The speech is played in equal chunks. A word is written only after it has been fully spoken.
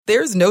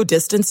There's no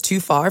distance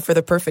too far for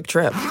the perfect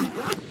trip.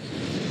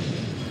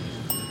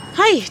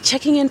 Hi,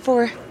 checking in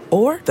for...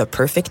 Or the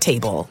perfect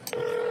table.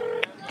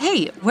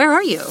 Hey, where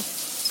are you?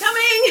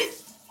 Coming!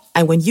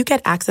 And when you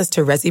get access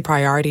to Resi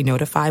Priority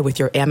Notify with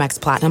your Amex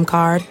Platinum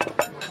card...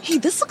 Hey,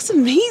 this looks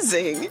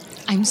amazing.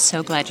 I'm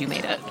so glad you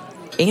made it.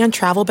 And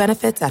travel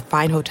benefits at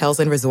fine hotels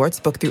and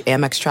resorts booked through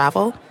Amex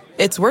Travel,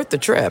 it's worth the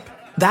trip.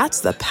 That's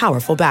the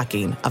powerful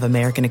backing of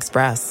American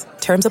Express.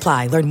 Terms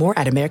apply. Learn more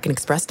at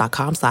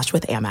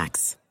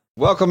americanexpress.com/withAmex.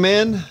 Welcome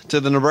in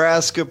to the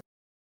Nebraska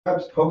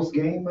Preps post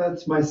game.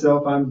 That's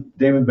myself. I'm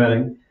Damon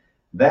Benning.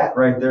 That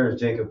right there is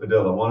Jacob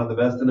Padilla, one of the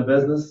best in the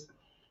business.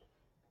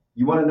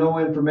 You want to know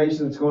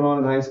information that's going on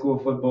in high school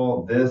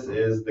football? This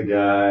is the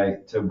guy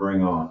to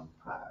bring on.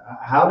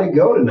 How'd it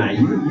go tonight?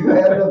 You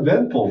had an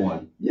eventful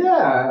one.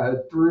 Yeah,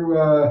 through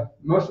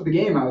most of the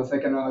game, I was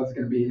thinking it was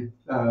going to be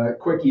a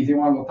quick, easy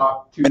one. We'll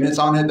talk 2 minutes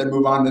on it, then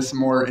move on to some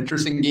more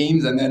interesting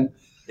games, and then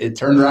it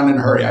turned around in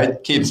a hurry. I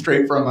came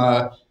straight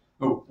from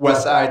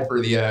West Side for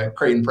the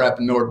Creighton Prep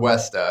and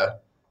Northwest.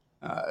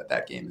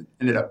 That game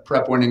ended up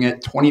Prep winning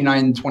it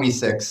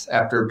 29-26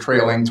 after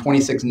trailing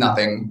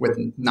 26-0 with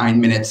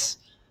 9 minutes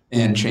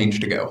and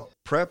change to go.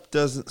 Prep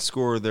doesn't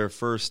score their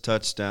first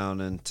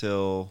touchdown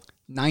until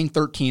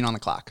 9:13 on the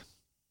clock.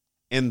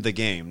 in the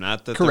game,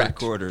 not the Correct. third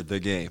quarter, the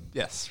game.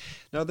 Yes.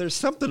 Now, there's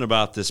something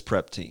about this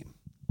Prep team,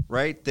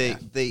 right?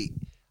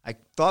 I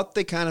thought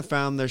they kind of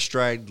found their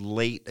stride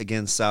late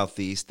against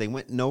Southeast. They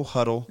went no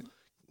huddle,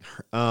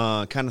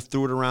 kind of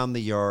threw it around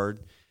the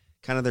yard,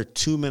 kind of their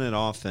 2-minute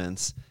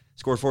offense.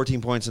 Scored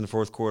 14 points in the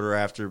fourth quarter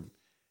after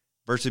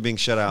virtually being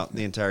shut out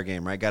the entire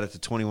game, right? Got it to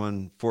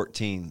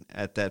 21-14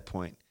 at that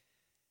point.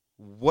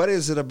 What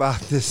is it about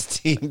this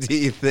team, do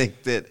you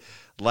think, that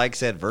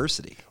likes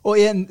adversity? Well,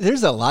 yeah, and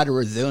there's a lot of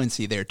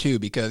resiliency there, too,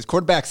 because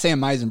quarterback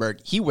Sam Meisenberg,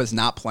 he was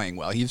not playing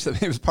well. He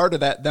was part of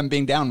that, them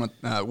being down with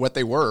what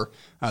they were.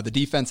 The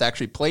defense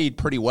actually played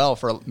pretty well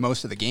for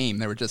most of the game.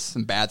 There were just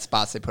some bad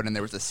spots they put in.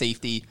 There was a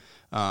safety.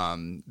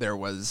 There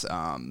was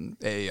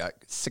a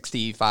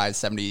 65,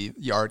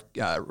 70-yard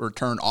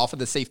return off of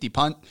the safety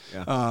punt.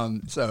 Yeah.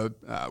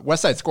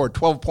 Westside scored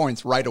 12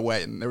 points right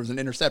away, and there was an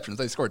interception.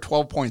 So they scored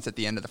 12 points at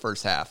the end of the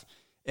first half,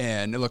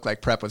 and it looked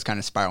like Prep was kind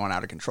of spiraling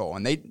out of control.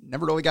 And they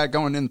never really got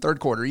going in the third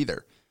quarter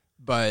either.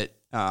 But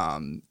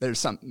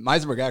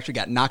Meisenberg actually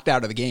got knocked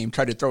out of the game,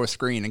 tried to throw a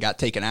screen, and got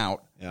taken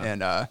out. Yeah.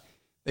 And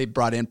they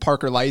brought in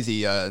Parker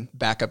Lisey,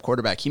 backup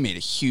quarterback. He made a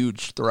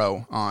huge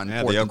throw on 4th and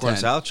 10. The Elkhorn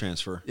South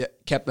transfer. Yeah,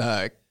 kept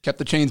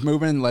the chains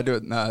moving, led to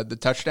the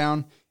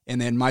touchdown,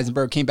 and then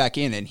Meisenberg came back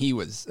in, and he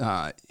was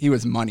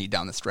money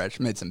down the stretch.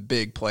 Made some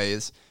big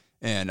plays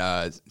and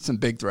some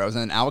big throws.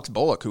 And then Alex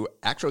Bullock, who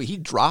actually he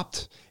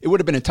dropped. It would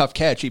have been a tough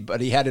catch, but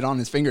he had it on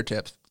his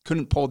fingertips,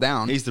 couldn't pull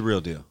down. He's the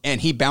real deal.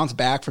 And he bounced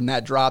back from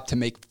that drop to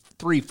make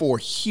 3-4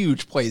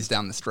 huge plays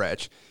down the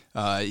stretch.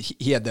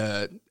 He had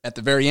at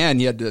the very end,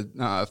 he had the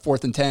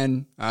 4th and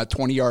 10,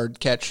 20-yard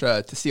catch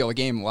to seal a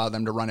game, allow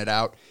them to run it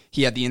out.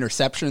 He had the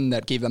interception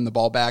that gave them the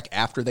ball back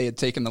after they had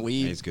taken the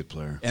lead. He's a good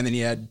player. And then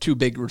he had 2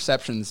 big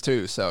receptions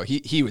too. So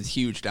he was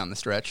huge down the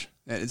stretch.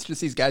 It's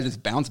just these guys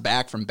just bounce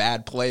back from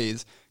bad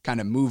plays, kind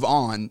of move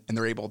on, and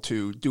they're able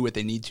to do what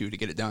they need to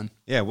get it done.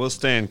 Yeah, we'll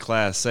stay in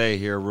Class A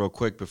here real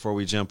quick before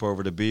we jump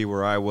over to B,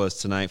 where I was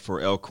tonight for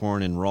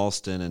Elkhorn and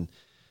Ralston. And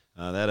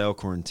that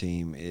Elkhorn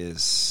team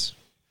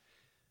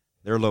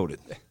they're loaded.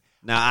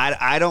 Now,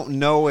 I don't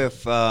know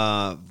if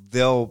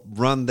they'll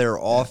run their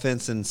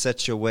offense in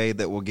such a way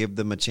that will give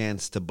them a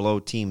chance to blow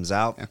teams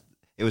out. Yeah.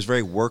 It was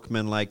very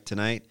workmanlike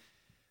tonight,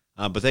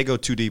 but they go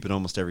too deep in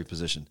almost every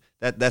position.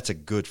 That's a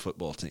good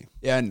football team.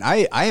 Yeah, and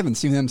I haven't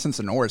seen them since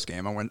the Norris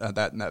game. I went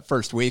in that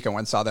first week. I went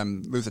and saw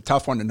them lose a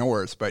tough one to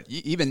Norris, but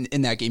even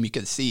in that game, you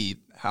could see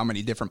how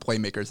many different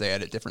playmakers they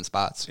had at different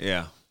spots.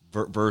 Yeah,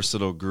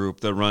 versatile group.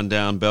 The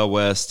rundown, Bell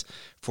West,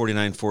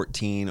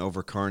 49-14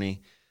 over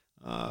Kearney.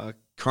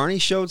 Kearney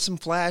showed some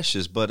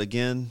flashes, but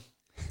again,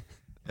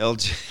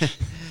 LJ.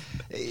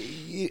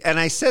 And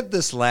I said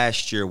this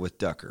last year with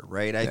Ducker,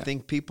 right? I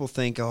think people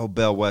think,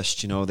 Bell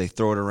West, they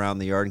throw it around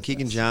the yard. And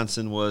Keegan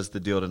Johnson was the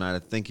deal tonight. I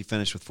think he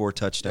finished with 4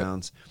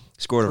 touchdowns.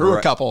 Scored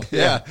a couple.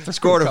 Yeah.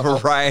 Scored a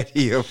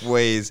variety of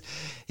ways.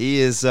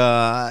 He is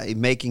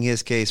making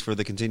his case for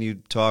the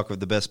continued talk of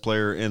the best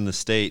player in the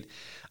state.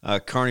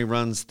 Kearney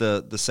runs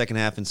the second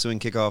half ensuing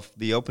kickoff,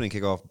 the opening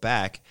kickoff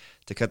back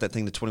to cut that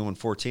thing to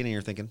 21-14, and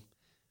you're thinking,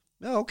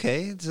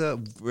 okay,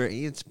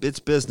 it's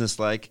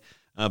business-like.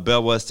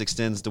 Bell West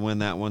extends to win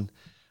that one.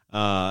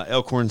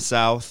 Elkhorn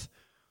South.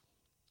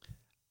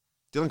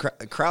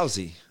 Dylan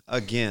Krause,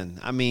 again,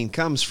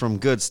 comes from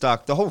good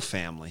stock. The whole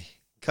family.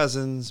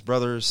 Cousins,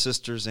 brothers,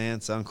 sisters,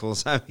 aunts,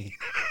 uncles.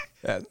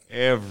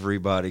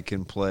 Everybody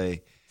can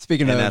play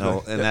in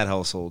that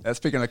household.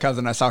 Speaking of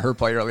cousin, I saw her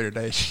play earlier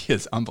today. She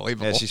is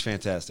unbelievable. Yeah, she's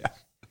fantastic.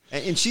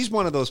 And she's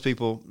one of those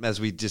people,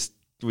 as we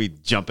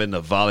jump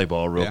into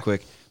volleyball real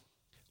quick,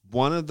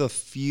 one of the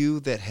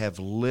few that have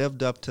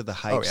lived up to the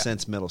hype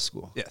since middle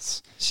school.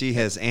 Yes. She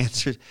has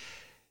answered.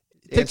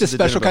 takes a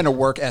special kind of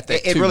work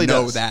ethic it to really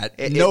know does. that.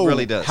 It know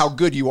really does. how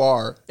good you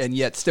are, and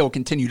yet still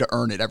continue to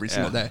earn it every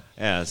single day.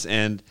 Yes,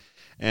 and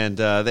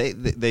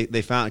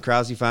they found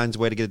Krause finds a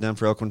way to get it done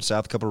for Elkhorn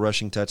South. A couple of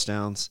rushing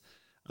touchdowns.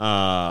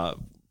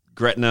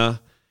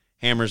 Gretna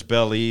hammers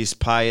Bell East.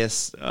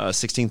 Pius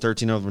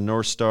 16-13 over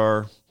North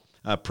Star.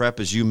 Prep,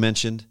 as you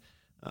mentioned,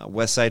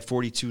 Westside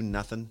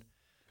 42-0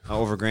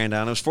 over Grand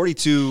Island. It was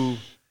 42-0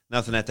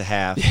 at the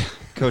half. Yeah.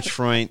 Coach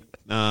Freund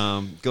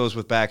goes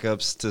with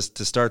backups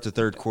to start the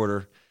third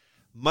quarter.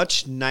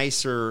 Much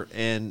nicer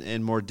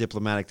and more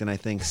diplomatic than I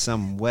think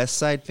some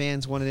Westside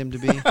fans wanted him to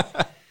be.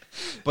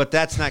 But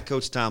that's not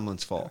Coach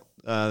Tomlin's fault,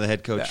 the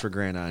head coach for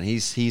Grand Island.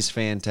 He's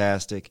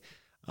fantastic.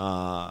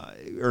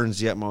 Earns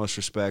the utmost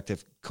respect.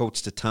 Have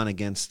coached a ton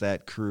against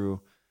that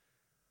crew.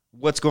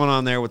 What's going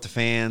on there with the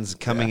fans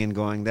coming and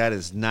going, that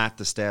is not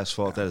the staff's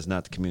fault. That is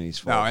not the community's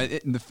fault.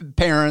 No, the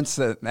parents,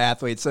 the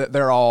athletes,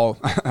 they're all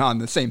on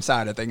the same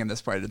side, I think, in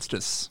this fight.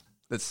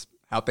 That's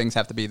how things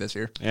have to be this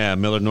year. Yeah,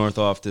 Millard North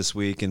off this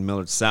week and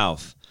Millard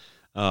South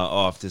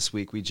off this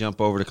week. We jump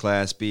over to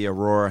Class B.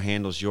 Aurora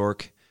handles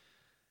York.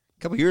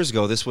 A couple years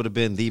ago, this would have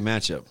been the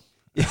matchup.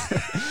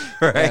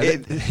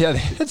 Right? They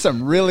had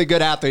some really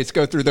good athletes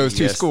go through those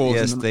two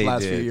schools in the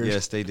last few years.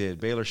 Yes, they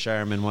did. Baylor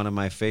Shireman, one of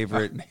my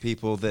favorite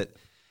people that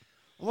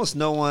almost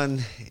no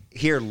one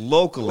here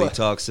locally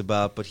talks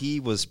about, but he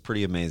was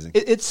pretty amazing.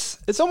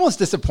 It's almost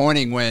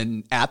disappointing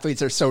when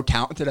athletes are so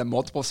talented at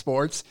multiple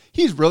sports.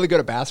 He's really good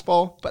at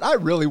basketball, but I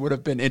really would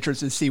have been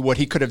interested to see what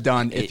he could have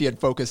done if he had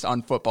focused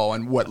on football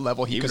and what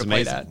level he could have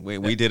played at.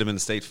 We did him in the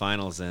state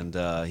finals, and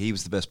he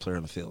was the best player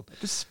on the field.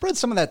 Just spread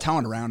some of that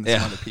talent around to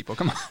some other people.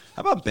 Come on.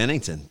 How about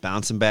Bennington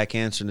bouncing back,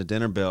 answering the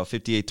dinner bell,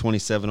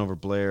 58-27 over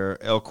Blair.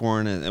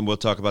 Elkhorn, and we'll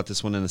talk about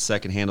this one in a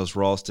second, handles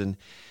Ralston.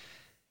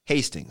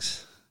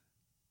 Hastings.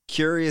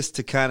 Curious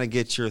to kind of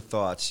get your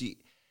thoughts.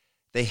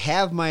 They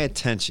have my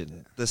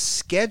attention. The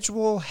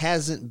schedule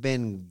hasn't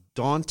been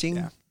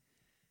daunting,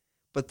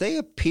 but they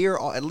appear,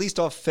 at least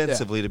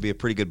offensively, to be a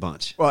pretty good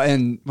bunch. Well,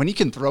 and when you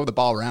can throw the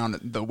ball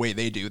around the way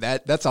they do,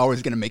 that's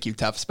always going to make you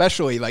tough,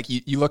 especially like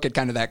you look at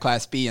kind of that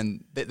Class B,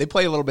 and they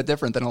play a little bit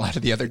different than a lot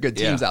of the other good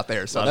teams out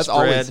there. So that's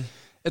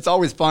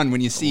always fun when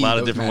you see a lot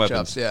those of different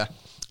matchups.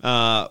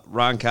 Weapons.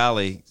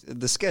 Roncalli,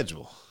 the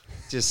schedule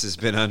just has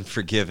been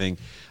unforgiving.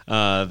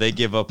 They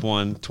give up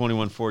 21-14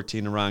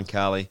 to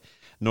Roncalli.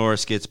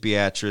 Norris gets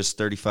Beatrice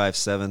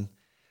 35-7.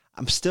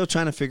 I'm still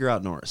trying to figure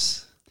out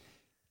Norris.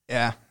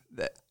 Yeah.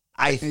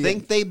 I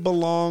think they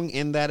belong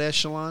in that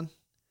echelon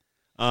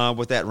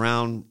with that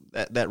round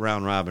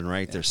robin,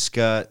 right? Yeah. There's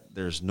Scott,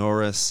 there's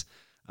Norris.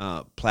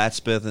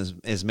 Plattsmouth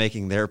is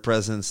making their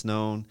presence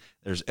known.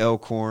 There's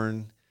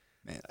Elkhorn.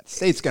 Man, that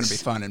state's going to be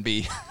fun and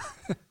be.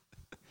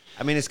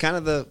 I mean,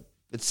 they're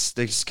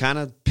just kind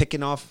of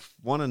picking off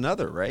one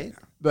another, right?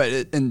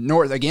 But in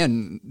North,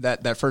 again,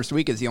 that first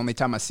week is the only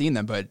time I've seen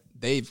them, but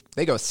they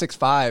go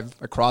 6'5"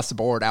 across the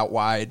board, out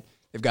wide.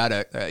 They've got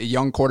a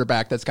young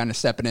quarterback that's kind of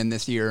stepping in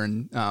this year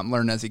and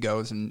learning as he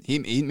goes, and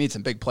he made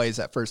some big plays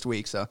that first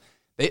week. So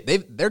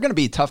they're going to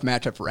be a tough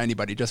matchup for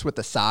anybody just with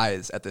the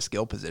size at the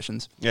skill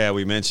positions. Yeah,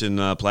 we mentioned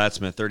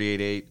Plattsmouth,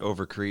 38-8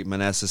 over Crete.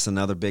 Manassas,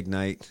 another big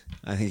night.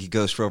 I think he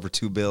goes for over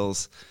 2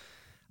 bills.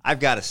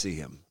 I've got to see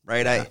him,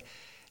 right? Yeah.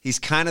 He's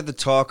kind of the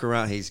talk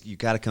around. You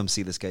got to come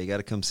see this guy. You got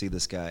to come see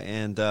this guy.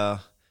 And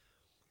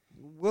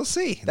we'll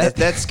see.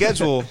 That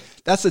schedule.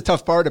 That's the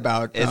tough part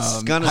about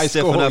it's gonna high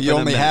school. Up you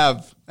only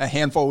have a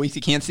handful of weeks.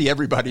 You can't see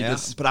everybody. Yeah,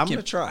 but I'm going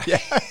to try. Yeah.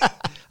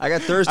 I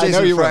got Thursdays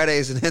and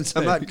Fridays, and hence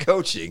I'm not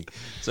coaching.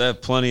 So I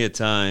have plenty of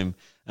time.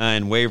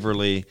 And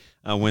Waverly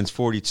wins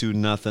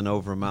 42-0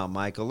 over Mount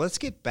Michael. Let's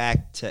get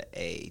back to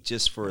A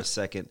just for a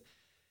second.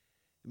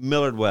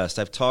 Millard West.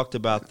 I've talked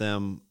about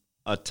them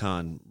a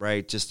ton,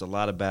 right? Just a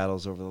lot of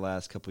battles over the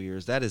last couple of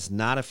years. That is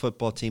not a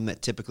football team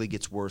that typically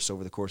gets worse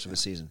over the course of a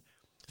season.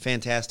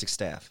 Fantastic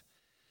staff.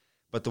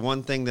 But the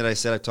one thing that I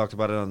said, I talked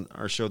about it on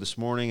our show this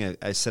morning,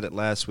 I said it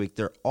last week,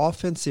 their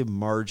offensive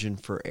margin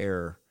for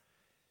error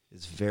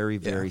is very,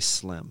 very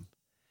slim.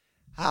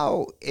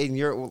 How,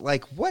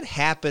 what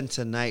happened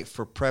tonight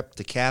for Prep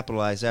to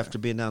capitalize after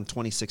being down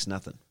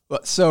 26-0? Well,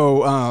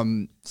 so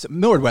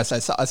Millard West, I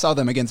saw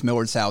them against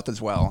Millard South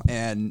as well,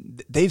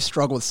 and they've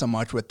struggled so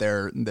much with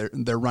their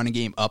running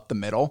game up the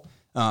middle.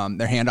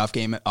 Their handoff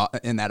game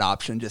in that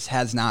option just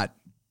has not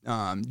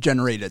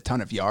generated a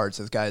ton of yards.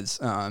 Those guys,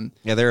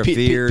 they're a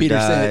veer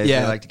dive.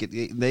 Yeah, they like to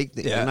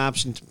get an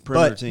option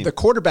perimeter team. The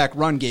quarterback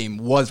run game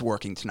was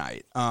working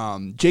tonight.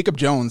 Jacob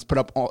Jones put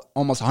up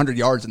almost 100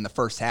 yards in the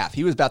first half.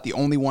 He was about the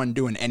only one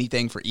doing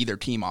anything for either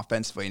team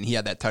offensively, and he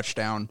had that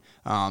touchdown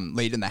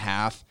late in the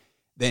half.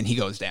 Then he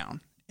goes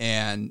down.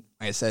 And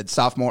like I said,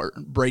 sophomore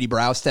Brady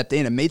Brow stepped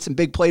in and made some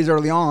big plays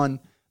early on,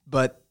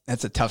 but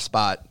that's a tough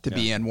spot to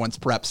be in once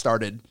Prep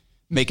started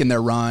making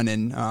their run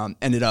and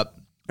ended up,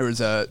 there was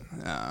a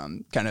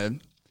kind of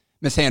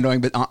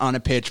mishandling on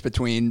a pitch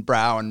between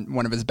Brow and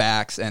one of his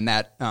backs, and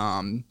that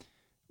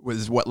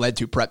was what led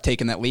to Prep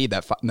taking that lead.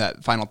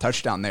 That final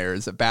touchdown there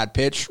is a bad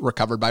pitch,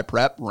 recovered by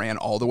Prep, ran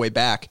all the way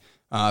back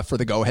for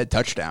the go-ahead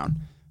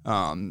touchdown.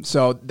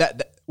 So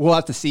that we'll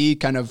have to see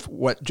kind of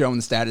what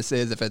Jones' status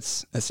is, if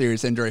it's a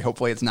serious injury.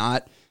 Hopefully it's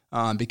not,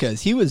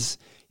 because he was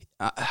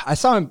I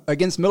saw him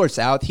against Millard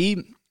South.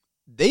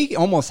 They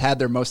almost had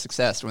their most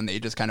success when they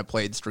just kind of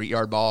played street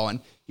yard ball, and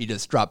he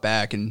just dropped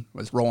back and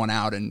was rolling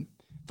out and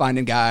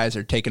finding guys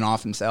or taking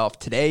off himself.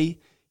 Today,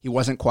 he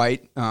wasn't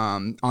quite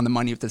on the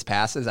money with his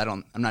passes.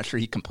 I'm not sure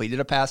he completed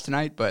a pass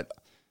tonight, but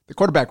the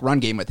quarterback run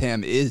game with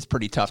him is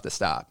pretty tough to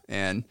stop.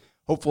 And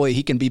hopefully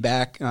he can be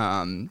back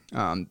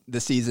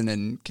this season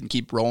and can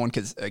keep rolling,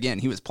 because, again,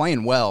 he was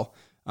playing well.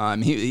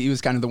 He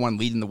was kind of the one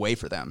leading the way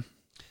for them.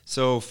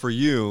 So for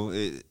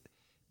you,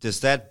 does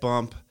that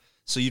bump?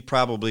 So you'd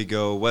probably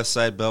go West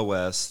Side, Bell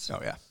West.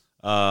 Oh,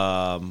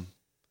 yeah.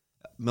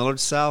 Millard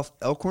South,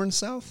 Elkhorn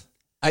South?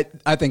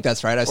 I think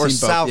that's right. I've or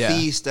seen both.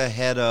 Southeast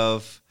ahead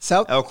of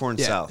Elkhorn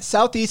South.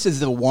 Southeast is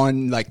the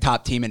one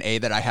top team in A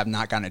that I have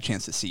not gotten a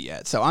chance to see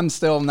yet. So I'm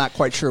still not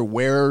quite sure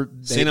where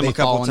seen them a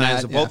couple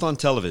times, both on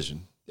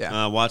television.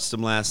 Yeah, watched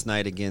them last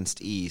night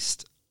against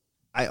East.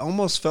 I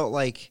almost felt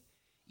like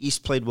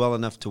East played well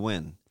enough to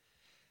win,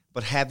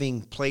 but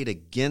having played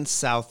against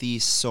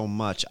Southeast so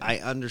much, I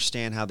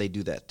understand how they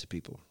do that to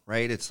people.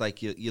 Right? It's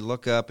like you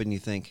look up and you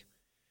think,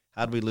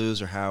 how did we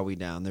lose or how are we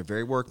down? They're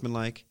very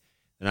workmanlike.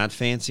 They're not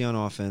fancy on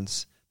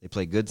offense. They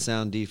play good,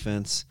 sound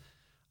defense.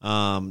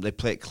 They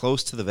play it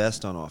close to the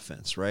vest on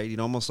offense, right?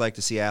 You'd almost like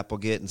to see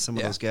Applegate and some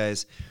of those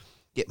guys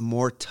get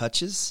more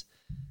touches,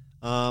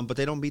 but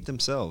they don't beat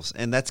themselves.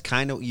 And that's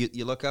kind of,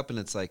 you look up and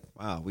it's like,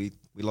 wow, we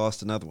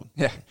lost another one.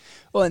 Yeah.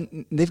 Well,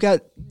 and they've got,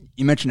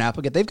 you mentioned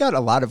Applegate, they've got a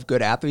lot of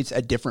good athletes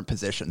at different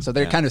positions. So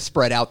they're kind of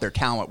spread out their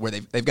talent, where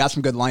they've got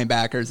some good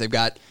linebackers. They've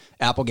got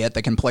Applegate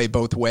that can play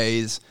both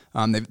ways.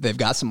 They've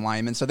got some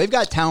linemen. So they've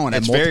got talent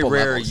at multiple levels. It's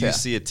very rare you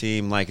see a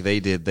team like they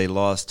did. They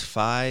lost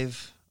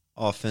 5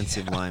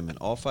 offensive linemen,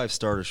 all 5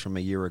 starters from a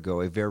year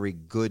ago, a very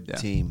good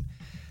team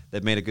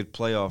that made a good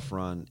playoff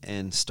run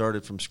and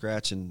started from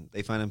scratch, and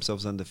they find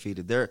themselves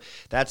undefeated.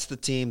 That's the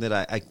team that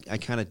I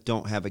kind of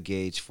don't have a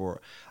gauge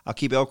for. I'll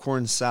keep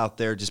Elkhorn South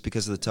there just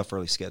because of the tough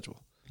early schedule.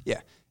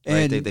 Yeah.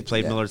 Right? They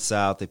played Millard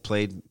South. They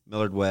played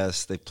Millard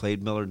West. They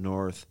played Millard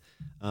North.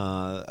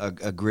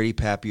 A gritty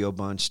Papio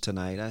bunch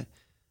tonight.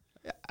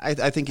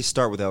 I think you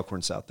start with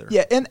Elkhorn South there.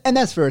 Yeah, and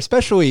that's fair,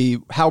 especially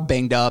how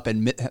banged up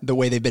and the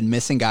way they've been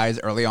missing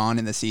guys early on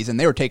in the season.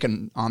 They were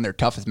taking on their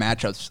toughest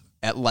matchups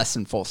at less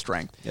than full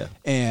strength. Yeah.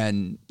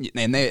 And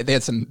they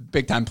had some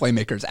big-time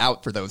playmakers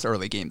out for those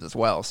early games as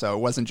well. So it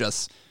wasn't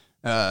just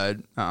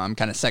kind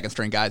of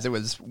second-string guys. It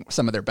was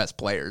some of their best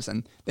players.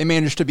 And they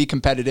managed to be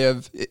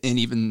competitive in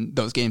even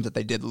those games that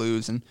they did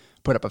lose and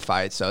put up a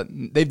fight. So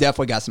they've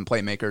definitely got some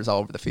playmakers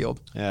all over the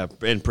field. Yeah,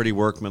 and pretty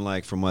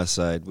workmanlike from West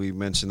Side. We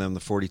mentioned them, the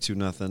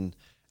 42-0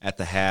 at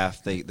the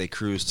half. They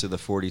cruised to the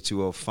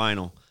 42-0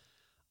 final.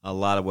 A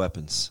lot of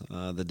weapons.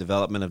 The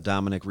development of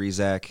Dominic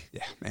Rizak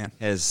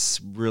has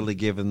really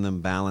given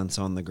them balance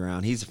on the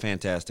ground. He's a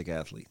fantastic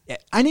athlete. Yeah,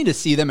 I need to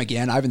see them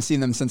again. I haven't seen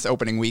them since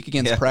opening week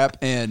against Prep.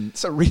 And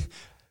so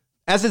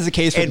as is the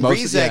case with most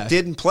Rizak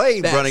didn't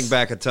play running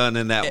back a ton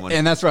in that one.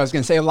 And that's what I was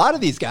going to say. A lot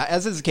of these guys,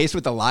 as is the case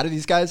with a lot of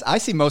these guys, I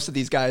see most of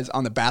these guys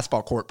on the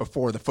basketball court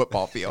before the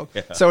football field.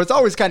 So it's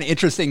always kind of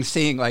interesting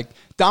seeing, like,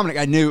 Dominic,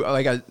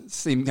 I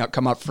seen him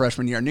come up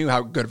freshman year. I knew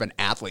how good of an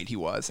athlete he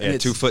was. And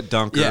 2-foot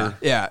dunker.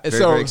 Yeah.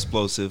 Very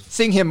explosive.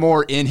 Seeing him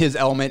more in his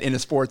element in a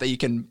sport that you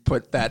can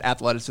put that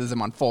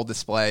athleticism on full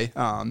display.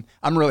 I'm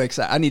really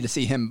excited. I need to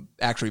see him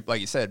actually,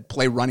 like you said,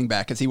 play running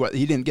back, because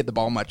he didn't get the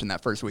ball much in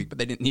that first week, but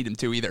they didn't need him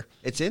to either.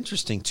 It's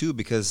interesting, too,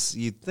 because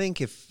you'd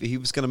think if he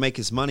was going to make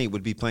his money, it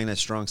would be playing that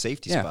strong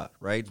safety spot,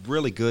 right?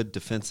 Really good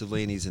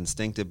defensively, and he's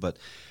instinctive, but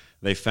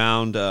they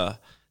found a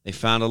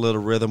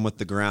little rhythm with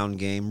the ground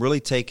game, really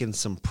taking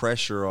some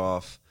pressure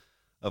off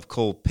of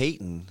Cole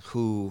Payton,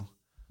 who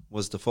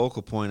was the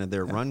focal point of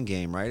their run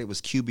game, right? It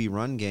was QB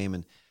run game,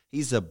 and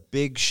he's a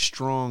big,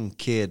 strong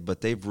kid, but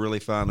they've really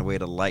found a way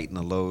to lighten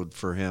the load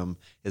for him,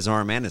 his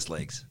arm and his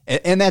legs.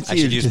 And that's huge.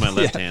 I should use my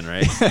left hand,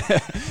 right?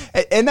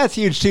 And that's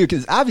huge, too,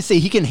 because obviously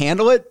he can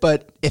handle it,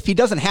 but if he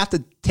doesn't have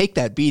to take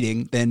that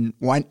beating, then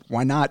why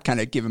not kind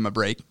of give him a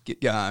break,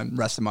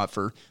 rest him up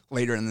for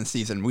later in the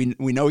season?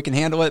 We know he can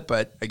handle it,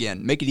 but,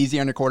 again, make it easy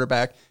on your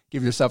quarterback.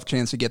 Give yourself a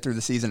chance to get through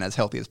the season as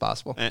healthy as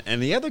possible.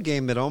 And the other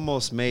game that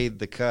almost made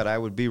the cut, I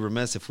would be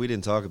remiss if we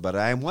didn't talk about it.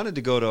 I wanted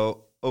to go to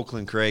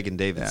Oakland Craig and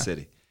David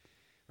City.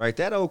 Right,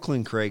 that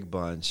Oakland Craig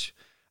bunch,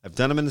 I've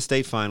done them in the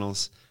state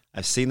finals.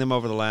 I've seen them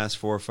over the last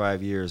 4 or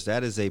 5 years.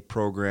 That is a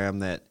program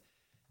that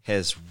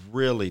has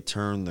really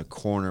turned the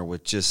corner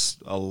with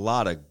just a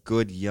lot of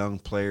good young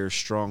players,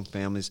 strong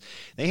families.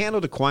 They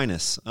handled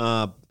Aquinas.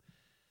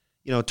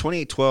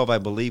 28-12, I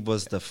believe,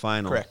 was the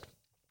final. Correct.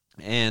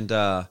 And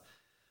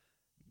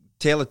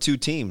tale of two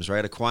teams,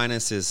 right?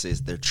 Aquinas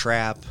is their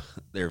trap,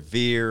 their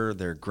veer,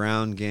 their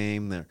ground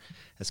game.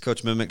 As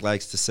Coach Mimic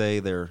likes to say,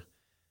 their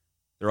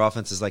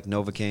offense is like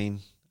Novocaine.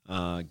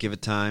 Give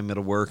it time,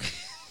 it'll work.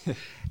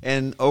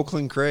 And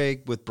Oakland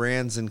Craig with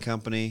Brands and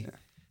company,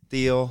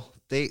 Thiel,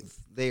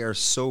 they are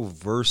so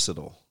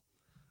versatile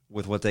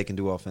with what they can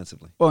do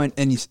offensively. Well,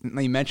 and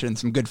you mentioned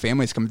some good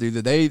families coming through.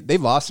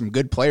 They've lost some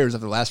good players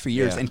over the last few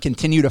years Yeah. and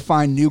continue to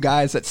find new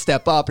guys that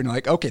step up. And you're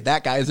like, okay,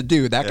 that guy is a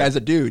dude. That guy's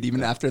a dude,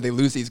 even after they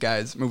lose these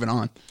guys moving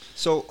on.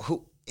 So,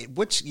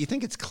 which you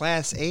think it's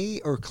Class A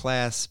or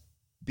Class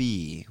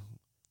B?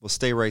 We'll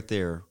stay right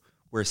there,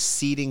 where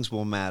seedings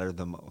will matter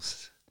the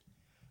most.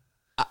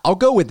 I'll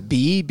go with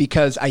B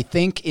because I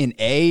think in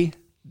A,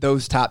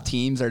 those top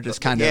teams are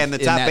just kind of and the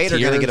top 8 are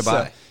going to get a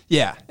bye. So,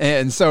 yeah,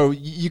 and so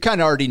you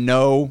kind of already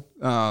know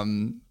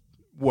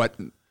what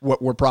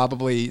we're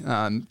probably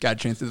got a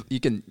chance. You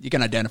can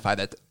identify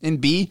that. In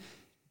B,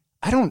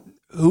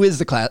 who is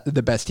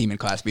the best team in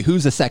Class B?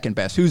 Who's the second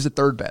best? Who's the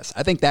third best?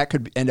 I think that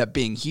could end up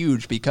being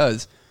huge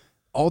because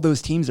all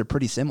those teams are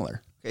pretty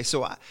similar. Okay,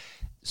 so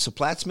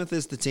Plattsmouth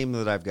is the team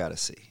that I've got to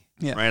see.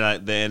 Yeah.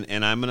 Right.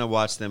 And I'm going to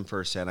watch them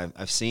firsthand.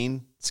 I've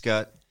seen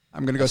Scott.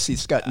 I'm going to go see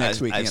Scott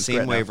next week. I've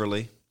seen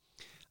Waverly.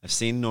 I've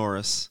seen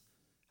Norris.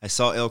 I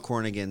saw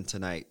Elkhorn again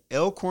tonight.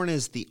 Elkhorn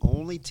is the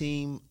only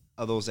team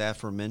of those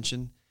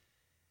aforementioned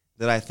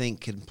that I think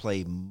can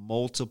play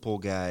multiple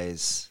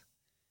guys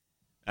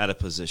out of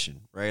position.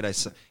 Right. I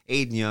saw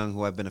Aiden Young,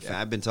 who I've been a fan.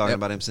 I've been talking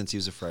about him since he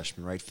was a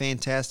freshman. Right.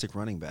 Fantastic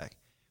running back.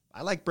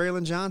 I like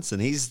Braylon Johnson.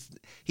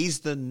 He's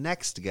the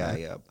next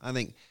guy up. I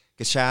think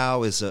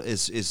Gashow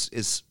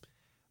is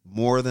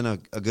more than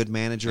a good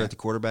manager at the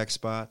quarterback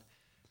spot.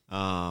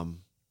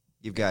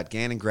 You've got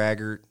Gannon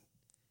Graggart.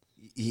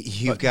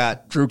 You've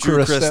got Drew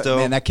Christo.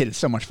 Man, that kid is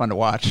so much fun to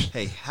watch.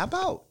 Hey, how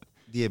about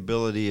the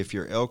ability, if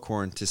you're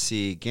Elkhorn, to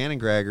see Gannon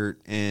Graggart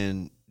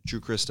and Drew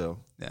Christo?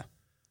 Yeah.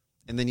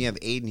 And then you have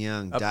Aiden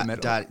Young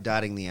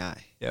dotting the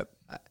I. Yep.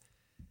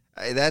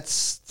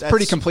 That's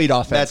pretty complete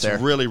offense.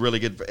 That's really, really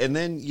good. And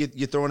then you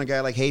throw in a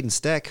guy like Hayden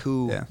Steck,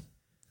 who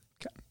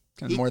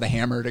more the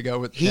hammer to go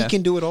with. He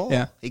can do it all.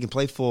 Yeah. He can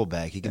play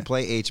fullback. He can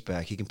play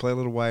H-back. He can play a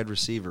little wide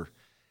receiver.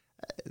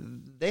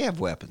 They have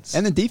weapons.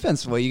 And then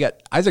defensively, you got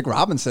Isaac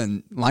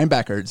Robinson,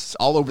 linebackers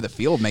all over the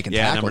field making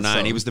tackles. Number 9.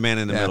 So, he was the man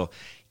in the middle.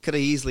 Could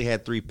have easily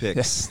had 3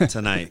 picks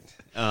tonight.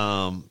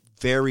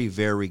 Very,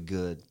 very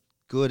good.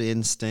 Good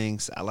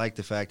instincts. I like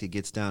the fact he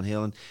gets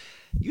downhill. And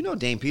you know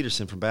Dane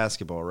Peterson from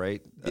basketball,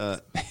 right?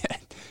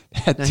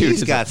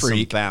 He's got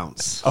some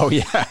bounce. Oh,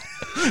 yeah.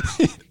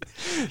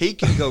 He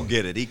can go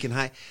get it. He can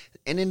hide.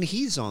 And then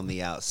he's on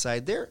the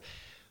outside there.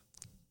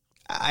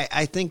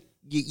 I think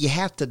you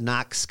have to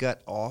knock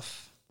Scott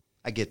off.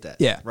 I get that.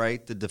 Yeah.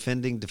 Right? The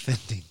defending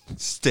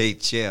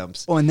state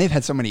champs. Well, and they've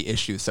had so many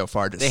issues so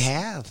far. They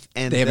have.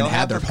 And they haven't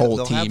had their whole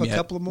they'll team have a yet.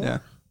 couple more. Yeah.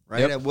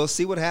 Right? Yep. We'll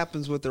see what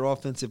happens with their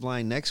offensive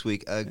line next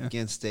week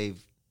against a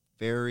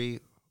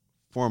very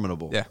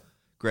formidable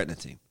Gretna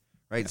team.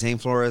 Right? Zane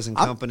Flores and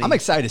company. I'm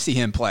excited to see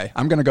him play.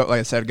 I'm going to go, like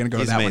I said, to that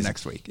amazing. one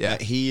next week. Yeah.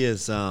 He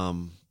is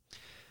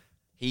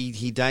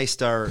He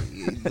diced our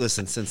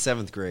listen since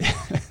 7th grade.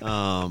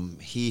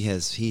 He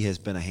has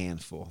been a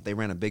handful. They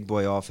ran a big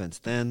boy offense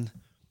then.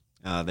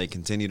 They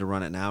continue to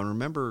run it now. And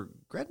remember,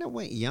 Gretna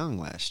went young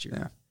last year.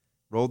 Yeah.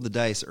 Rolled the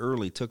dice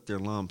early, took their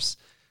lumps.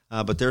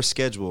 But their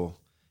schedule,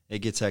 it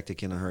gets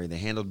hectic in a hurry. They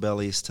handled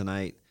Belize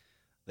tonight.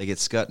 They get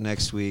Scott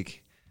next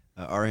week.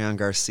 Ariane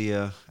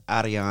Garcia,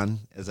 Ariane,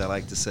 as I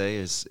like to say,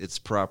 it's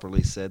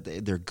properly said.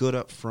 They're good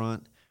up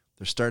front.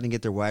 They're starting to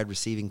get their wide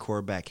receiving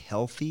core back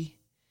healthy,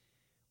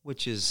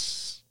 which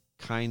is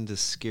kind of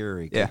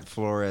scary. Yeah.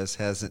 Flores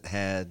hasn't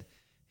had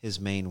his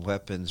main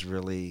weapons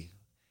really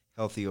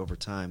healthy over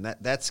time.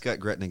 That Scott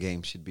Gretna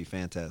game should be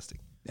fantastic.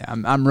 Yeah,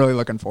 I'm really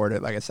looking forward to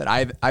it. Like I said,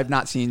 I've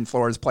not seen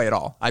Flores play at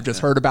all. I've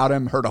just heard about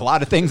him, heard a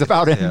lot of things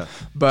about him.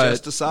 But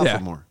just a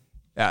sophomore.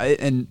 Yeah,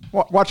 and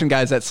watching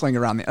guys that sling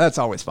around, that's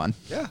always fun.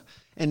 Yeah,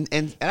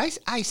 and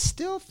I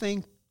still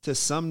think to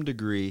some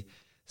degree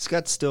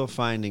Scott's still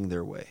finding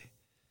their way.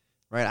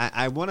 Right,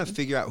 I want to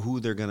figure out who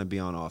they're going to be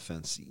on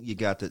offense. You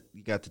got the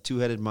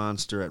 2-headed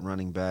monster at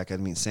running back. I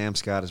mean, Sam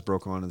Scott has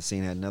broke onto the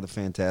scene. Had another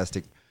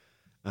fantastic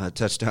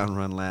touchdown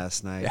run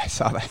last night. Yeah, I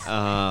saw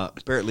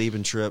that. Barrett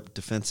Liebentrip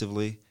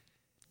defensively.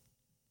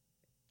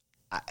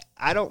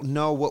 I don't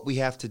know what we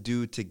have to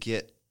do to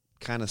get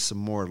kind of some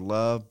more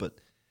love, but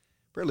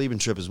Barrett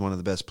Liebentrip is one of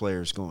the best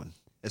players going,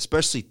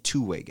 especially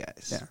two-way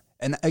guys. Yeah.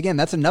 And again,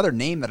 that's another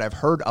name that I've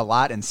heard a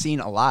lot and seen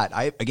a lot.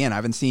 I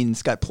haven't seen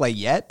Scott play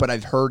yet, but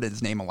I've heard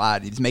his name a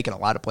lot. He's making a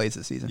lot of plays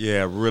this season.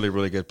 Yeah, really,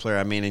 really good player.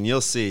 I mean, and you'll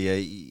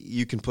see,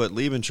 you can put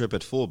Liebentrip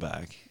at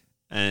fullback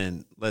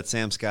and let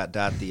Sam Scott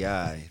dot the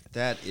I.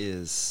 That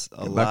is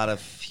a lot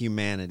of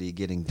humanity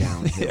getting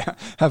downhill. Yeah,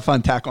 have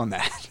fun tackling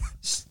that.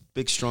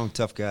 Big, strong,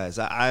 tough guys.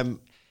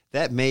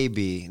 That may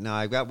be. Now,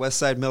 I've got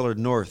Westside Millard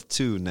North,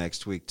 too,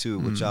 next week, too,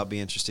 which I'll be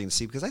interesting to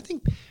see because I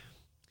think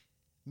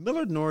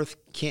Millard North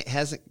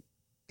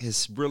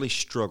has really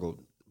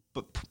struggled,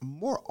 but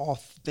more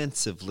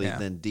offensively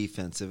than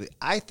defensively.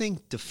 I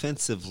think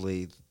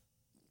defensively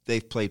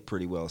they've played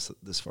pretty well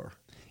this far.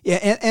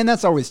 Yeah, and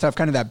that's always tough,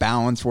 kind of that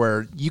balance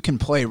where you can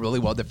play really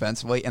well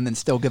defensively and then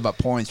still give up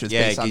points just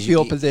based on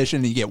field position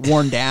and you get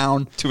worn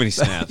down. Too many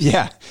snaps.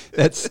 Yeah,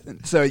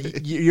 so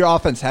your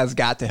offense has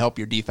got to help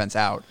your defense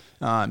out.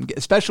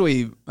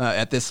 especially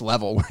at this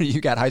level where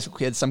you got high school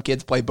kids. Some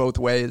kids play both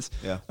ways.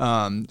 Yeah.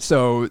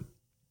 So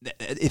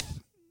if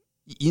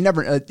you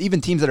never, even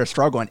teams that are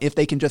struggling, if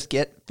they can just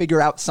figure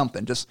out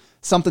something, just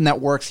something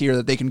that works here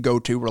that they can go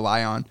to,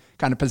 rely on,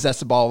 kind of possess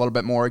the ball a little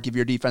bit more, give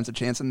your defense a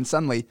chance, and then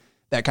suddenly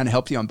that kind of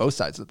helps you on both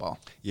sides of the ball.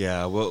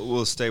 Yeah,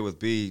 we'll stay with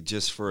B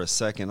just for a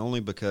second, only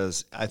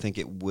because I think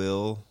it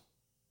will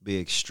be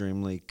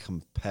extremely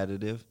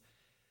competitive.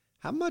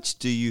 How much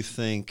do you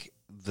think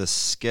the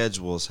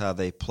schedules, how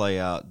they play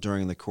out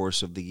during the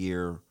course of the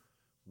year,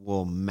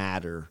 will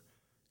matter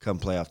come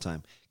playoff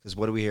time? Because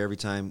what do we hear every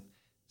time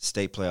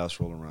state playoffs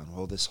roll around?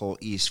 Well, this whole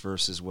East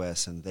versus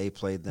West, and they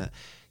played that.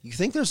 You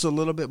think there's a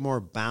little bit more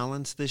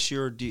balance this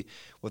year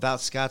without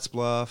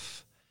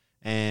Scottsbluff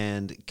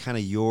and kind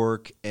of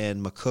York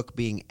and McCook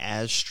being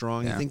as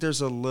strong? Yeah. You think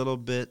there's a little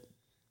bit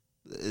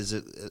 –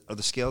 are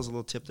the scales a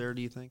little tipped there,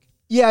 do you think?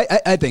 Yeah,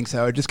 I think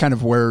so. Just kind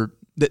of where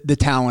the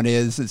talent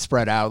is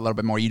spread out a little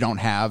bit more. You don't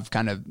have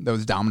kind of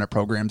those dominant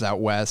programs out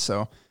west.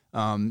 So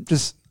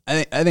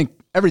I think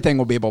everything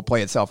will be able to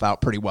play itself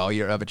out pretty well.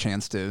 You have a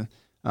chance to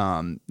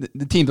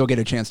the teams will get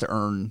a chance to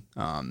earn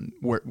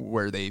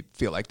where they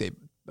feel like they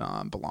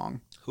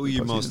belong. Who are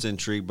you most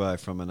intrigued by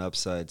from an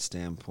upside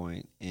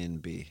standpoint in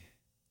B?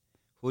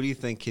 Who do you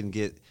think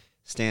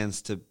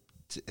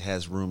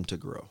has room to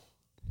grow?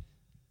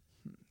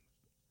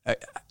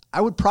 I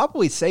would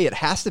probably say it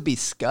has to be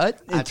Scott.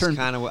 That's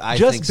kind of what I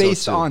just think so,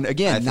 based too. on,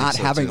 again, not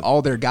having too.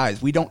 all their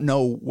guys. We don't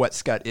know what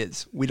Scott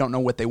is. We don't know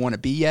what they want to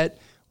be yet.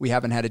 We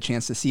haven't had a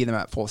chance to see them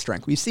at full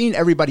strength. We've seen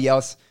everybody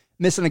else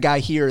missing a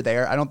guy here or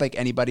there. I don't think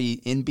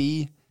anybody in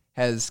B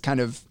has kind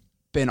of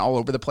been all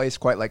over the place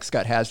quite like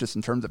Scott has, just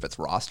in terms of its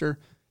roster.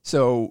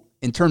 So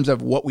in terms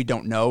of what we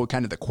don't know,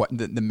 kind of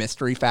the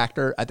mystery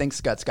factor, I think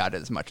Scott's got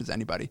it as much as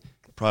anybody.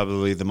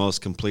 Probably the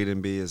most complete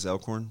in B is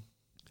Elkhorn.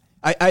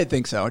 I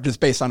think so, just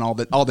based on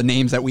all the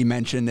names that we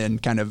mentioned and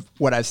kind of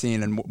what I've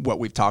seen and what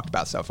we've talked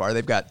about so far.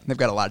 They've got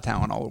a lot of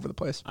talent all over the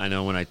place. I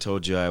know when I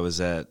told you I was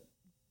at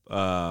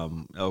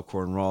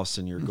Elkhorn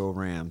Ralston, your Go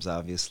Rams,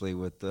 obviously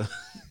with the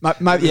my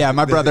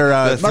brother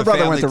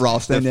went to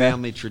Ralston. The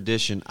family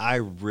tradition. I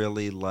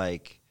really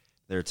like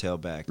their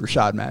tailback,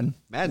 Rashad Madden.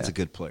 Madden's a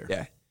good player.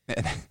 Yeah,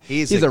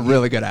 he's a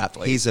really good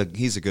athlete. He's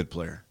a good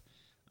player.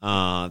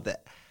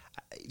 That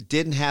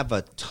didn't have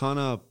a ton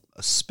of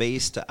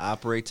space to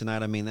operate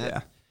tonight. I mean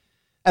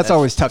that's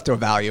always tough to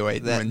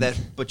evaluate.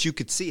 But you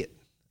could see it.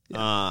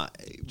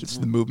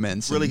 Just the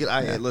movements. Really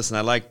good. Listen,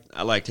 I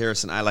liked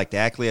Harrison. I liked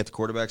Ackley at the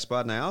quarterback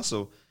spot, and I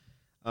also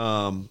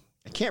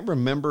I can't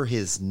remember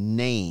his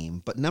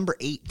name, but number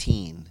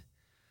 18,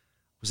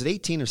 was it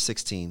 18 or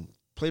 16?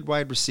 Played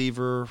wide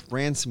receiver,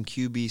 ran some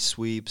QB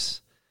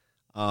sweeps.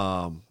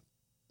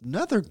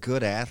 Another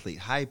good athlete,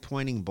 high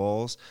pointing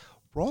balls.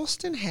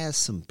 Ralston has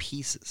some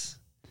pieces.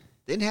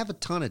 They didn't have a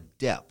ton of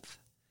depth,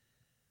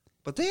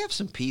 but they have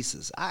some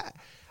pieces.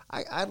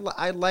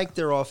 I like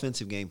their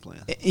offensive game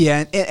plan.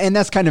 Yeah, and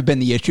that's kind of been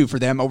the issue for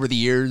them over the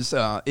years,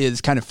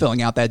 is kind of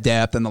filling out that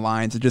depth and the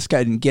lines and just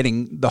kind of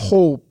getting the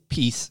whole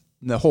piece,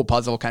 the whole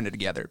puzzle kind of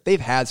together.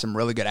 They've had some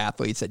really good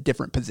athletes at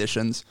different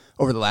positions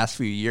over the last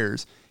few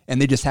years,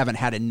 and they just haven't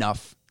had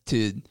enough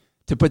to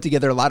put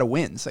together a lot of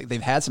wins. Like, they've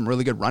had some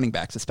really good running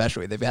backs,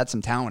 especially. They've had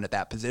some talent at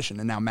that position,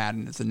 and now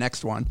Madden is the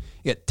next one.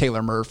 You get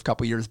Taylor Murph a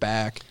couple years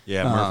back.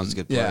 Yeah, Murph is a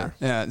good player.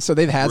 Yeah. So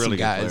they've had really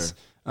some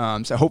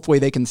guys. So hopefully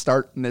they can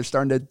start, and they're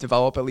starting to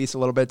develop at least a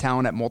little bit of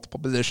talent at multiple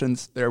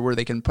positions there where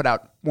they can put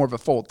out more of a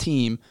full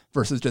team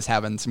versus just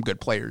having some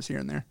good players here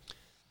and there.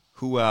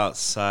 Who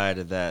outside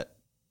of that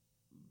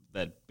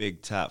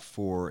big top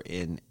four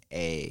in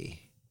A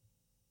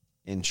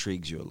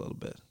intrigues you a little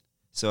bit?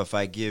 So if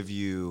I give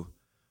you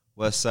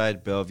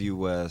Westside, Bellevue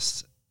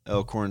West,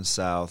 Elkhorn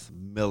South,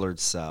 Millard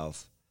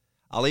South,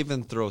 I'll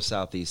even throw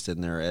Southeast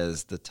in there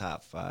as the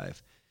top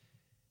five.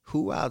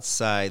 Who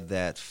outside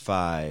that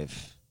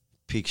five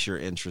piques your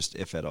interest,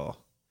 if at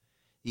all?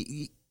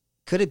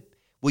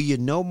 Will you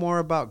know more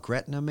about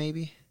Gretna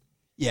maybe?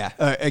 Yeah.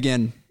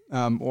 Again,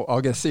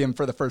 I'll get to see him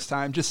for the first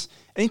time. Just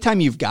anytime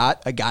you've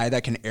got a guy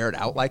that can air it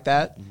out like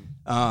that,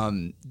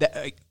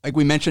 like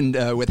we mentioned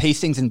with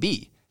Hastings and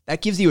B,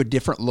 that gives you a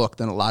different look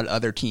than a lot of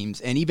other teams.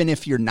 And even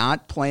if you're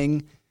not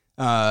playing,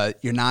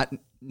 you're not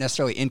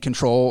necessarily in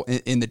control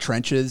in the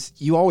trenches,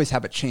 you always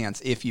have a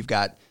chance if you've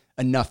got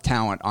enough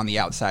talent on the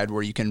outside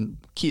where you can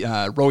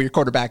roll your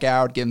quarterback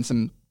out, give him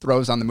some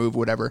throws on the move,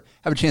 whatever,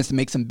 have a chance to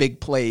make some big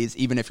plays,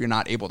 even if you're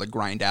not able to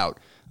grind out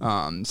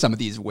some of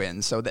these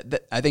wins. So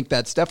that I think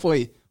that's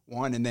definitely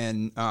one. And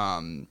then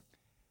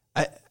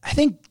I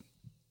think,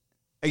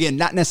 again,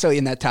 not necessarily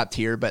in that top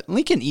tier, but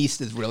Lincoln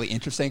East is really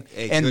interesting.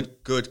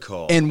 Good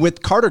call. And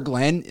with Carter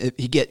Glenn, if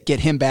you get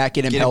him back,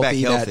 get him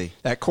healthy.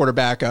 That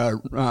quarterback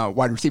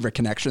wide receiver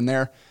connection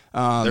there.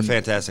 They're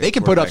fantastic. They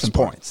can put up some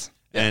points.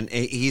 And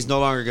he's no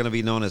longer going to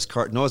be known as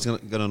Noah's going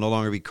to no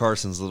longer be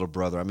Carson's little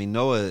brother. I mean,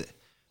 Noah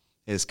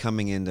is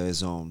coming into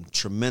his own.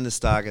 Tremendous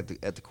stock at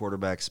the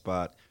quarterback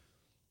spot.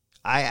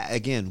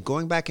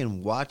 Going back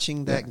and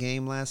watching that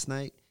game last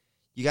night,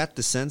 you got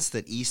the sense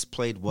that East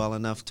played well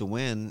enough to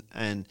win,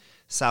 and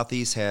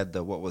Southeast had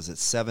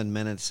 7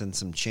 minutes and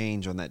some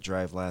change on that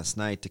drive last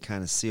night to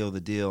kind of seal the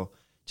deal.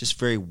 Just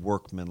very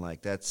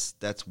workmanlike. That's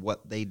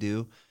what they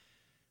do.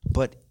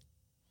 But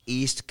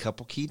East,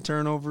 couple key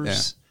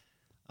turnovers,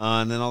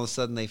 and then all of a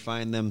sudden they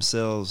find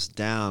themselves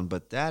down.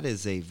 But that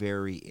is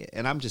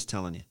and I'm just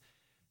telling you,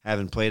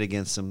 having played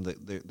against them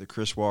the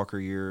Chris Walker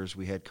years,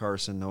 we had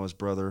Carson, Noah's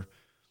brother,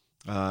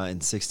 in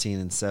 16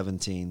 and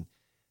 17.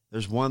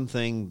 There's one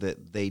thing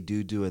that they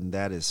do, and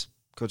that is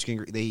Coach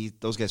Gingrich.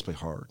 Those guys play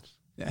hard.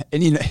 Yeah.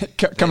 And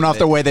coming off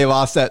the way they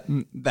lost that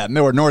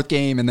Millard North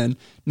game, and then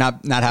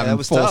not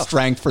having full tough.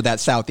 strength for that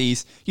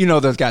Southeast,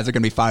 those guys are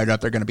going to be fired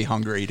up. They're going to be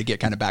hungry to get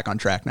kind of back on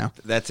track now.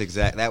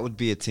 That would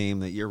be a team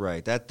that you're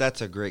right.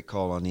 That's a great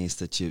call on East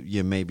that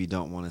you maybe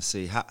don't want to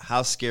see.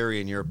 How scary,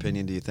 in your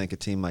opinion, do you think a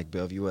team like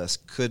Bellevue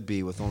West could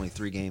be with only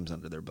 3 games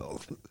under their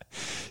belt?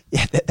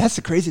 Yeah, that's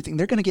the crazy thing.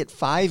 They're going to get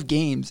 5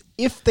 games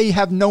if they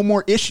have no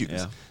more issues.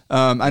 Yeah.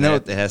 I know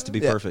it has to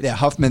be perfect. Yeah,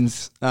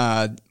 Huffman's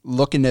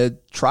looking to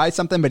try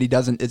something, but he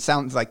doesn't. It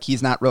sounds like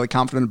he's not really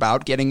confident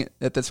about getting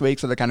it this week,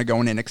 so they're kind of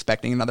going in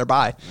expecting another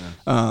bye.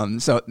 Yeah.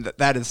 So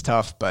that is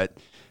tough, but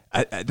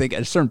I think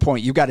at a certain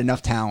point you've got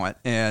enough talent,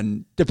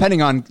 and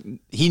depending on,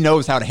 he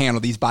knows how to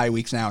handle these bye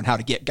weeks now and how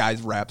to get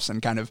guys reps and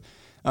kind of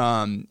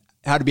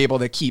how to be able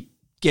to keep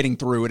getting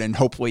through it and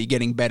hopefully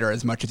getting better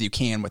as much as you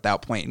can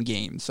without playing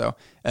games. So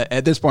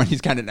at this point,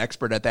 he's kind of an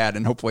expert at that,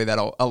 and hopefully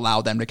that'll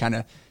allow them to kind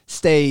of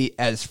stay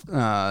as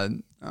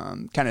kind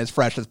of as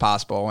fresh as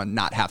possible and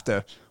not have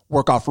to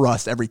work off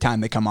rust every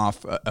time they come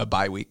off a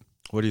bye week.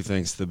 What do you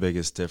think is the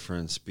biggest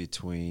difference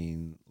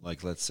between,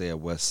 like, let's say a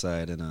West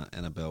Side and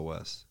a Bell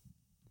West?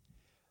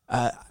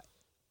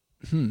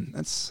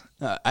 That's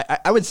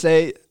I would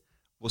say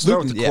we'll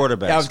start with the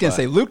quarterback. Yeah, I was going to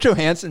say Luke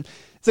Johansson.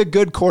 It's a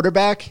good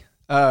quarterback.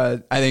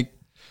 I think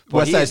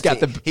Westside's got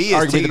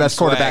arguably the best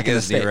quarterback in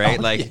the state, right?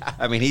 Oh,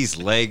 I mean, he's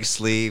leg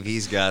sleeve.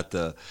 He's got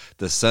the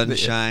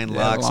sunshine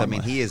locks. I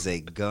mean, he is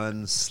a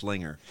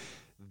gunslinger.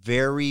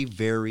 Very,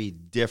 very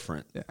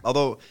different. Yeah.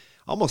 Although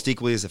almost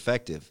equally as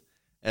effective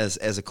as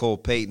a Cole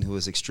Payton, who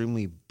is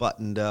extremely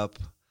buttoned up,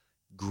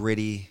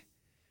 gritty,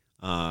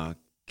 kind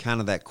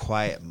of that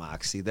quiet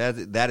moxie.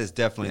 That is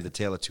definitely the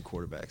tale of 2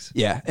 quarterbacks.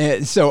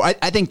 Yeah. So I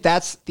think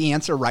that's the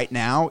answer right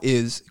now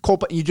is Cole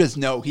Payton. You just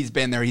know he's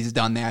been there. He's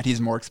done that.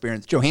 He's more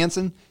experienced.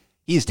 Johansson,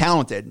 he's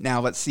talented. Now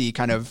let's see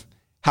kind of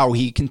how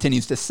he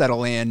continues to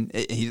settle in.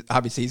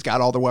 He's got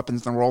all the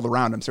weapons in the world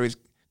around him. So he's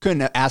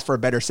couldn't ask for a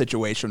better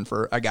situation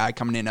for a guy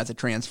coming in as a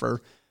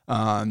transfer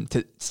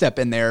to step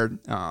in there.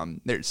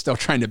 They're still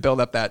trying to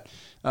build up that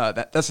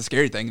that's a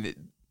scary thing.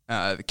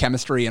 The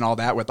chemistry and all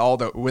that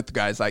with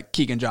guys like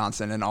Keegan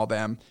Johnson and all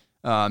them,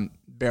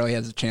 barely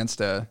has a chance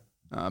to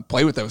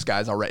play with those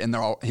guys already, and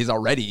he's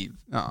already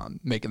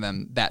making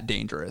them that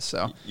dangerous.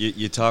 So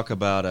you talk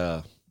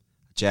about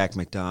Jack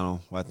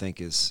McDonald, who I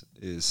think is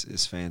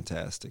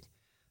fantastic.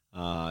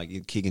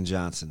 Keegan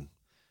Johnson,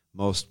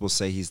 most will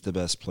say he's the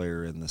best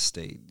player in the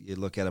state. You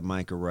look at a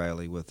Mike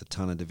O'Reilly with a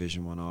ton of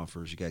Division I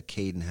offers. You got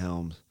Caden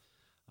Helms.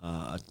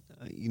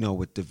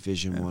 With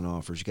Division I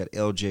offers, you got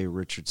L.J.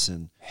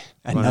 Richardson,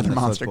 another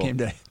monster game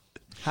day.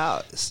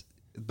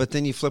 But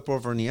then you flip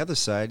over on the other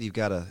side, you've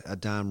got a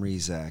Dom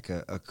Rezac,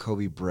 a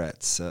Kobe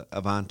Bretts, a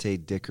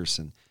Avante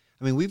Dickerson.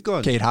 I mean, we've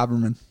gone Cade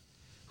Haberman,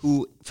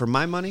 who, for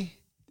my money,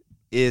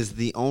 is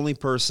the only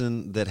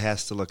person that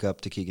has to look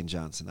up to Keegan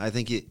Johnson. I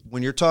think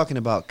when you're talking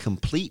about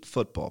complete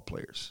football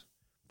players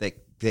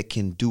that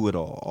can do it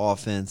all,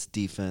 offense,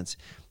 defense,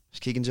 there's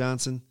Keegan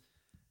Johnson,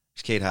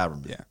 there's Cade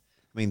Haberman. Yeah.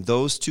 I mean,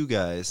 those 2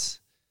 guys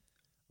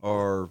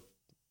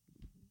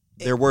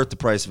they're worth the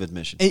price of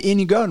admission. And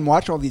you go and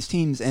watch all these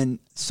teams, and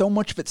so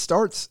much of it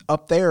starts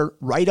up there,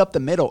 right up the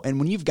middle. And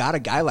when you've got a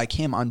guy like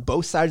him on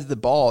both sides of the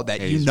ball that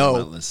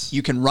relentless.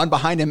 You can run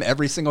behind him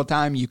every single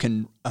time. You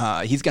can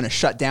he's going to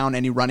shut down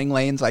any running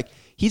lanes. Like,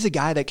 he's a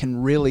guy that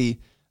can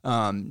really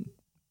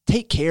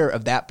take care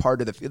of that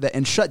part of the field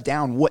and shut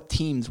down what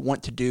teams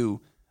want to do.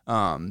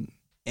 And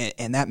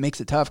that makes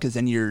it tough, because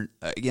then you're,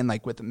 again,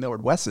 like with the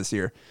Millard West this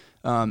year,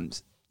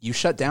 you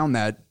shut down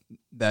that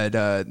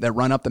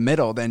run up the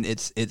middle, then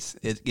it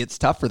gets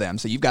tough for them.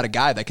 So you've got a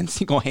guy that can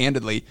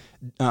single-handedly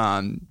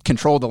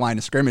control the line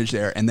of scrimmage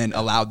there, and then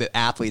allow the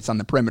athletes on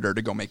the perimeter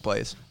to go make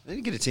plays. Then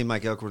you get a team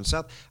like Elkhorn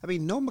South. I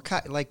mean,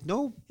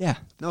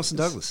 Nelson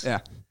Douglas. Yeah,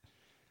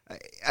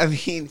 I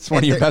mean, it's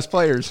one of your best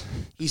players.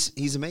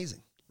 He's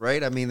amazing,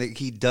 right? I mean,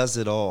 he does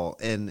it all,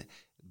 and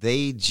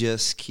they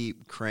just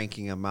keep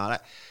cranking him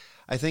out.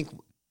 I think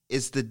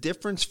it's the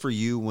difference for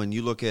you when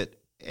you look at.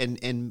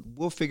 And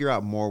we'll figure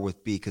out more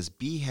with B, because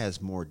B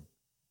has more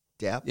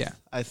depth. Yeah.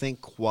 I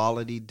think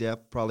quality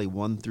depth, probably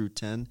 1 through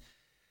 10.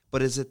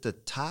 But is it the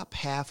top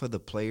half of the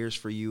players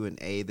for you in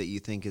A that you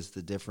think is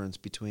the difference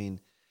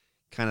between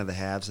kind of the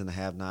haves and the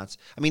have-nots?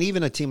 I mean,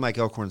 even a team like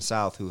Elkhorn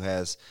South, who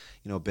has,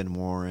 Ben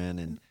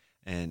Warren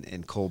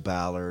and Cole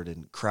Ballard,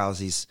 and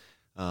Krause's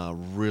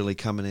really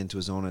coming into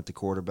his own at the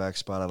quarterback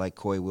spot. I like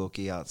Coy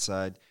Wilkie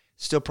outside.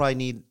 Still probably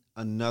need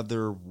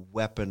another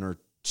weapon or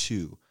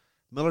 2.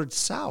 Millard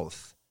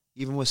South,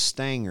 even with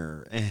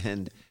Stanger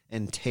and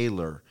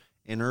Taylor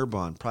and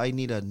Urbon probably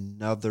need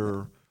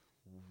another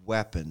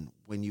weapon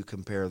when you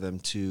compare them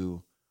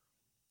to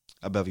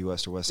a Bellevue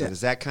West or West Side.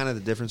 Is that kind of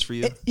the difference for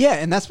you? Yeah,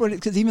 and that's what,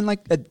 because even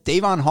like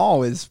Davon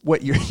Hall is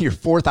what your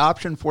fourth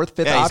option, fifth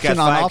option on offense. He's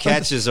got 5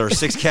 catches or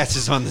 6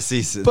 catches on the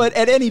season. But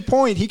at any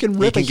point, he can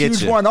rip a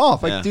huge one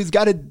off. Like, dude's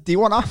got a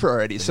D1 offer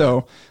already. Yeah.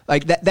 So,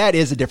 like, that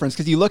is a difference,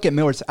 because you look at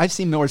Millard. I've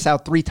seen Millard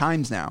South 3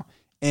 times now.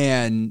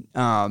 And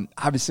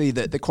obviously,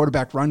 the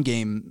quarterback run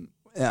game,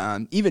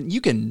 even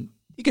you can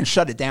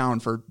shut it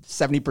down for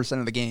 70%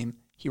 of the game.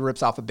 He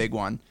rips off a big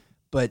one.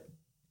 But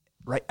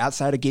right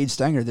outside of Gage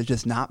Stenger, there's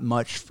just not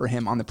much for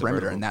him on the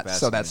perimeter, and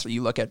that's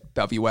you look at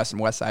Bellevue West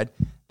and West Side,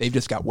 they've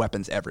just got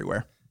weapons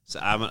everywhere. So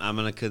I'm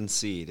going to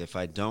concede, if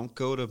I don't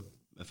go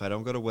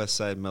to West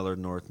Side Millard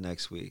North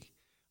next week,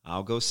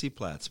 I'll go see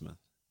Plattsmouth.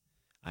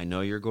 I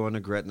know you're going to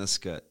Gretna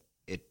Scott.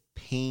 It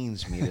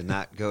pains me to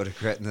not go to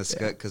Gretna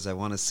Scott because I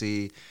want to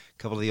see a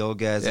couple of the old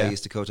guys I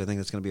used to coach. I think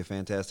that's going to be a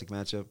fantastic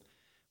matchup.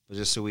 But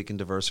just so we can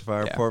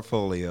diversify our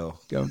portfolio.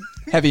 Go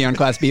heavy on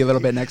Class B a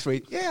little bit next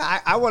week. Yeah,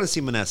 I want to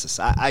see Manassas.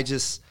 I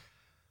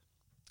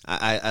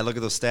look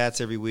at those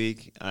stats every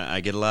week.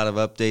 I get a lot of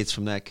updates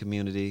from that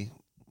community.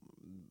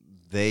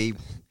 They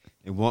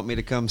want me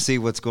to come see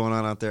what's going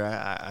on out there.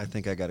 I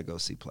think I got to go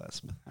see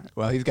Plattsmouth.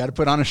 Well, he's got to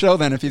put on a show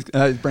then if he's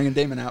bringing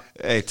Damon out.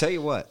 Hey, tell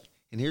you what,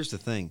 and here's the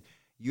thing.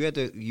 You had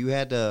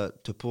to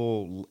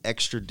pull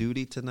extra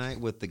duty tonight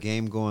with the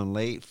game going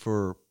late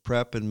for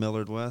Prep and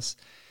Millard West.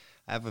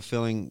 I have a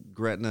feeling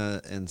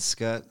Gretna and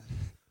Scott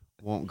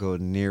won't go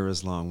near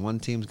as long. One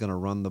team's going to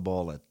run the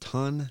ball a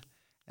ton,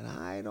 and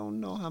I don't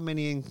know how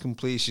many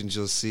incompletions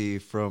you'll see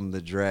from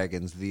the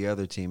Dragons, the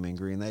other team in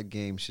green. That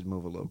game should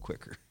move a little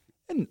quicker.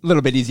 And a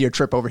little bit easier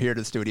trip over here to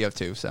the studio,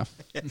 too. So,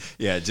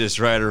 yeah, just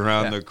right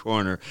around the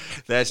corner.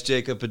 That's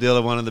Jacob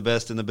Padilla, one of the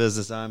best in the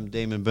business. I'm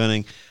Damon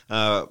Benning.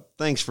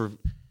 Thanks for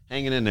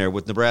hanging in there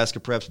with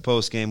Nebraska Preps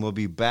postgame. We'll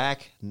be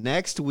back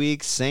next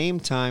week, same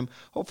time,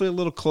 hopefully a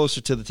little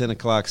closer to the 10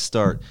 o'clock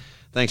start.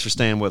 Thanks for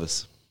staying with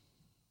us.